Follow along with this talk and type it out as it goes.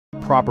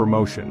Proper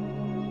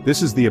motion.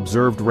 This is the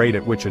observed rate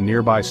at which a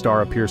nearby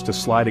star appears to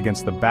slide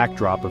against the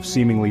backdrop of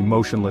seemingly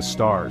motionless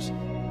stars.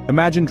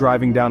 Imagine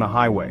driving down a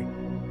highway.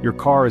 Your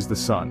car is the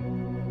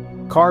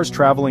sun. Cars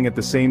traveling at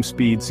the same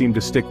speed seem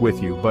to stick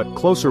with you, but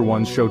closer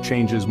ones show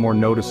changes more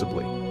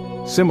noticeably.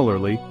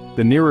 Similarly,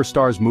 the nearer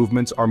stars'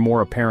 movements are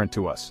more apparent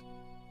to us.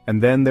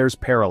 And then there's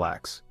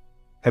parallax.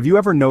 Have you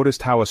ever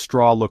noticed how a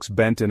straw looks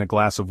bent in a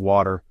glass of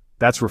water?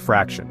 That's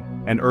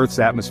refraction, and Earth's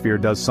atmosphere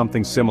does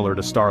something similar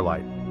to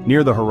starlight.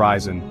 Near the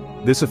horizon,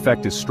 this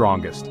effect is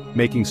strongest,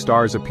 making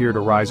stars appear to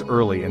rise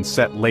early and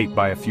set late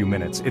by a few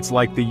minutes. It's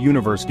like the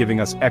universe giving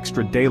us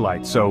extra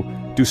daylight. So,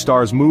 do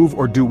stars move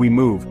or do we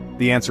move?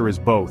 The answer is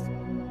both.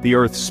 The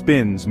Earth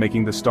spins,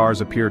 making the stars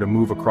appear to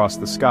move across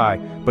the sky,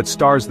 but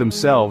stars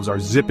themselves are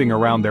zipping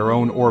around their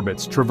own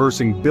orbits,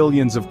 traversing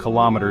billions of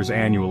kilometers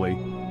annually.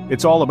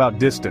 It's all about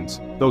distance.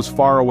 Those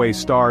faraway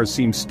stars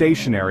seem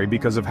stationary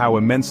because of how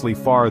immensely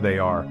far they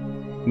are.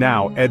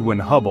 Now, Edwin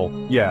Hubble,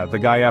 the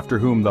guy after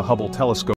whom the Hubble telescope